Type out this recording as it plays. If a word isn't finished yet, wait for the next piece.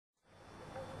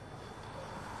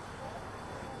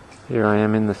Here I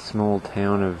am in the small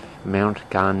town of Mount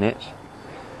Garnet,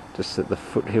 just at the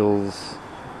foothills,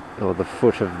 or the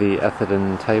foot of the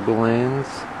Atherton Tablelands.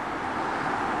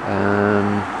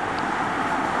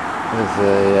 There's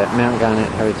a Mount Garnet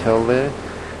hotel there.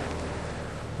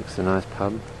 Looks a nice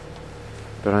pub.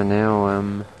 But I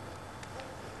now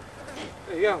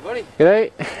There you go, buddy.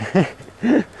 G'day!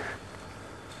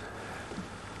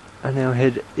 I now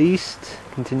head east,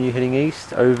 continue heading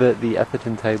east over the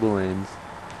Atherton Tablelands.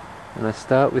 And I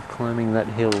start with climbing that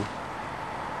hill.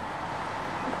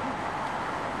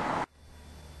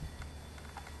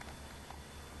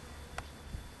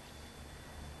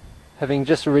 Having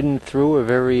just ridden through a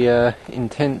very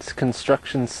intense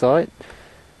construction site,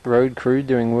 road crew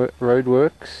doing road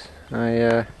works,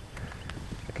 I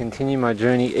continue my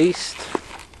journey east.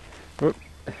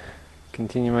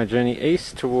 Continue my journey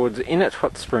east towards Innot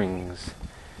Hot Springs,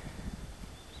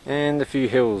 and a few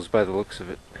hills by the looks of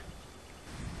it.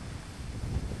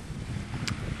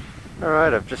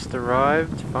 Alright, I've just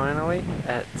arrived finally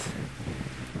at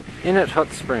Innot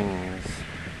Hot Springs.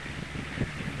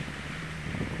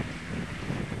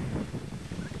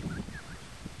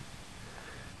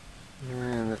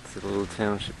 And that's the little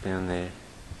township down there.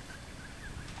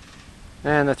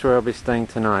 And that's where I'll be staying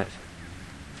tonight.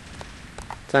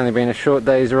 It's only been a short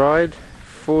day's ride,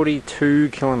 42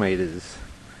 kilometres.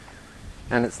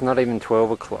 And it's not even 12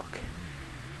 o'clock.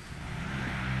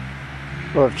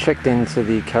 Well, I've checked into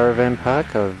the caravan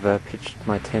park. I've pitched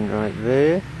my tent right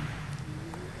there.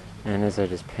 And as I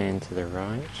just pan to the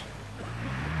right,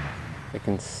 I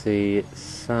can see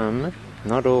some,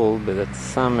 not all, but that's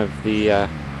some of the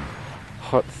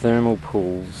hot thermal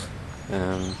pools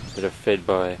that are fed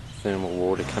by thermal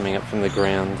water coming up from the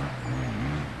ground.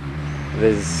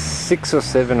 There's 6 or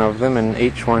 7 of them, and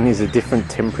each one is a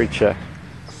different temperature,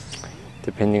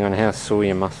 depending on how sore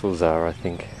your muscles are, I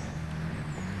think.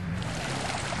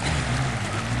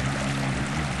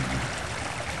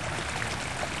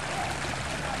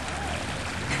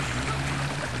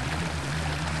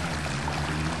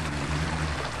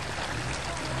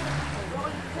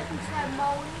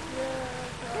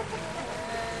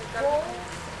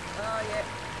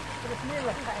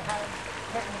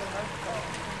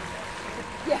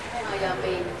 I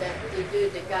mean, that you do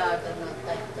the garden and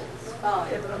that's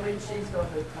fine. Yeah, but I mean, she's got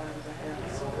her part of the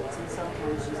house, and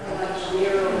sometimes she's got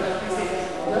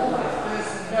No,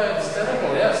 it's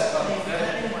terrible, yes, but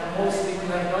mostly we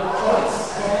have no choice.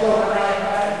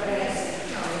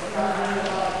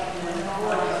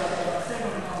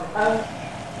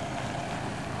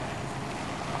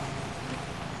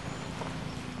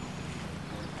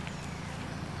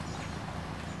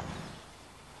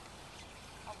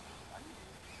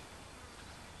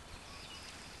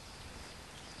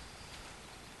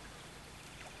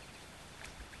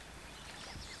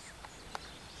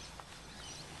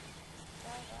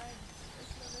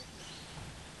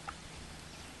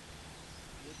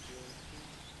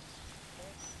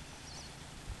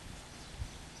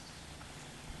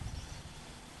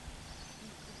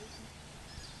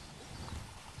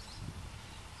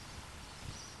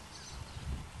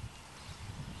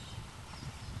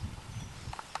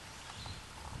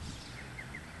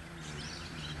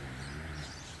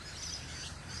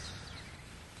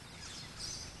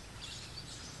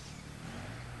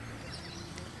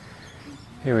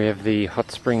 Here we have the Hot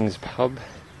Springs pub,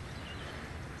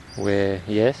 where,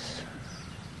 yes,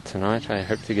 tonight I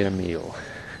hope to get a meal.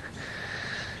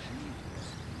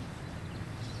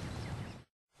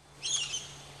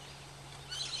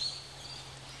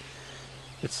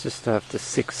 It's just after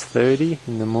 6:30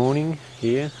 in the morning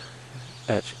here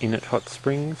at Innot Hot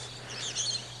Springs,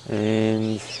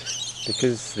 and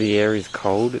because the air is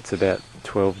cold, it's about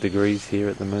 12 degrees here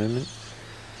at the moment,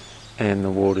 and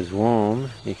the water's warm,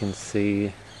 you can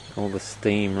see all the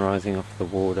steam rising off the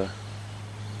water.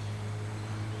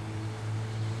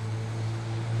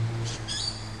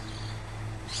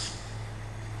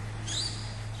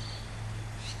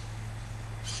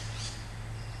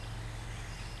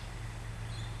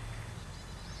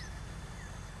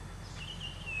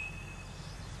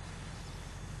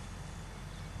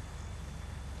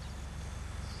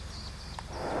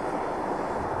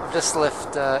 Just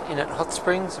left Innot Hot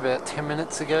Springs about 10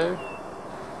 minutes ago,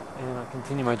 and I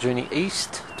continue my journey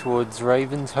east towards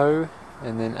Ravenshoe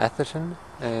and then Atherton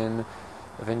and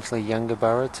eventually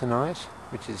Yungaburra tonight,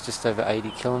 which is just over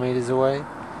 80 kilometres away.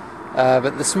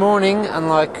 But this morning,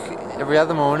 unlike every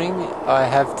other morning, I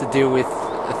have to deal with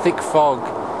a thick fog.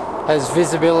 Has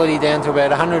visibility down to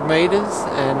about 100 metres,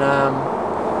 and a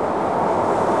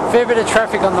fair bit of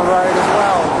traffic on the road as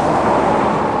well.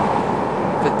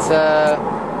 But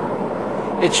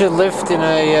It should lift in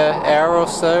a hour or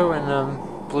so,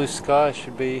 and blue sky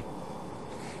should be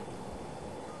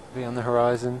on the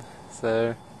horizon.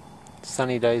 So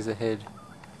sunny days ahead.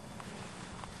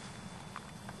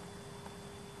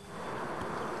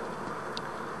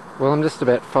 Well, I'm just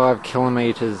about 5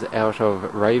 kilometres out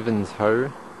of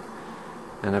Ravenshoe,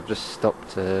 and I've just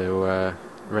stopped to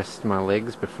rest my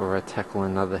legs before I tackle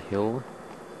another hill.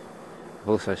 I've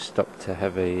also stopped to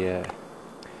have a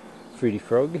fruity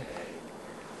frog.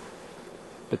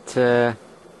 But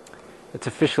it's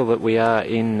official that we are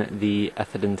in the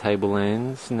Atherton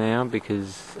Tablelands now,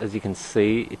 because as you can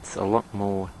see, it's a lot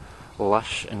more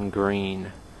lush and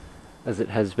green as it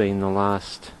has been the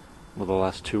last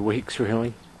 2 weeks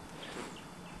really.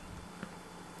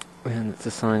 And it's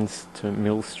a sign to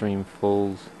Millstream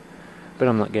Falls, but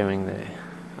I'm not going there.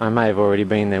 I may have already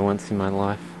been there once in my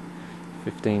life,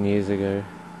 15 years ago.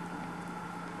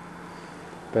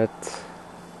 But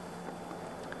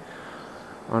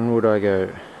onward I go.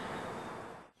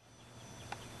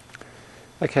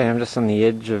 Okay, I'm just on the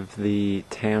edge of the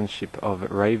township of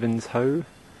Ravenshoe.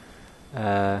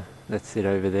 That's it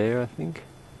over there, I think.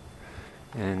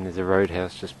 And there's a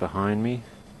roadhouse just behind me.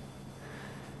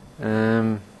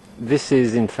 This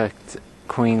is in fact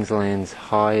Queensland's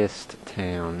highest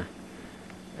town,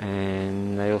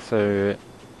 and they also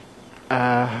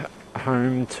are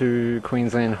home to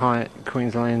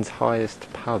Queensland's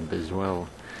highest pub as well.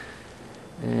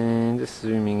 And just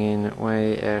zooming in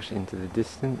way out into the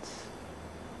distance,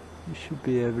 you should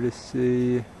be able to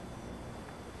see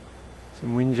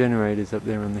some wind generators up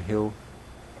there on the hill.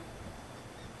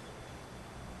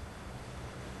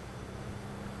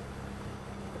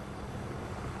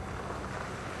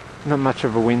 Not much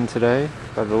of a wind today,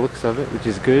 by the looks of it, which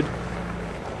is good.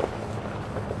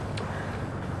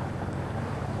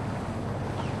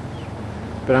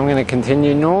 But I'm going to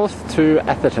continue north to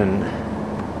Atherton.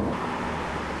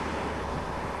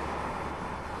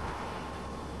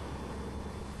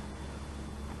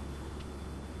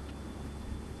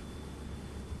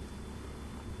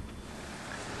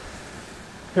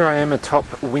 Here I am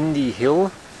atop Windy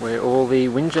Hill, where all the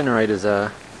wind generators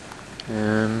are.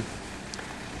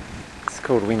 It's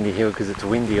called Windy Hill because it's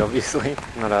windy, obviously,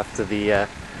 not after the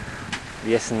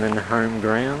Essendon home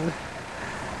ground.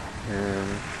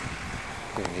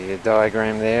 A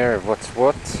diagram there of what's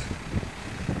what.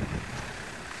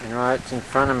 And right in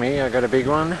front of me I got a big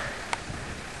one. I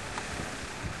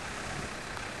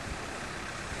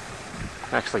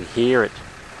can actually hear it.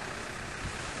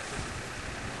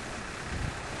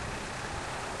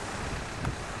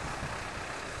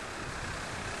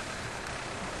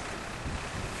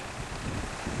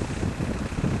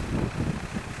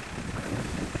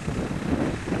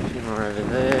 Over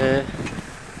there.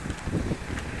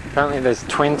 Apparently there's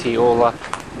 20 all up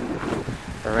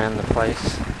around the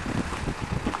place.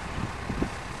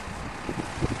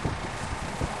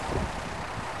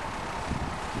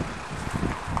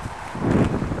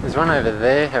 There's one over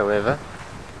there, however.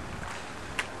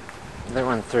 That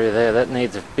one through there, that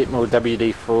needs a bit more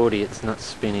WD-40, it's not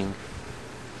spinning.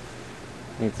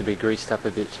 Needs to be greased up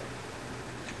a bit.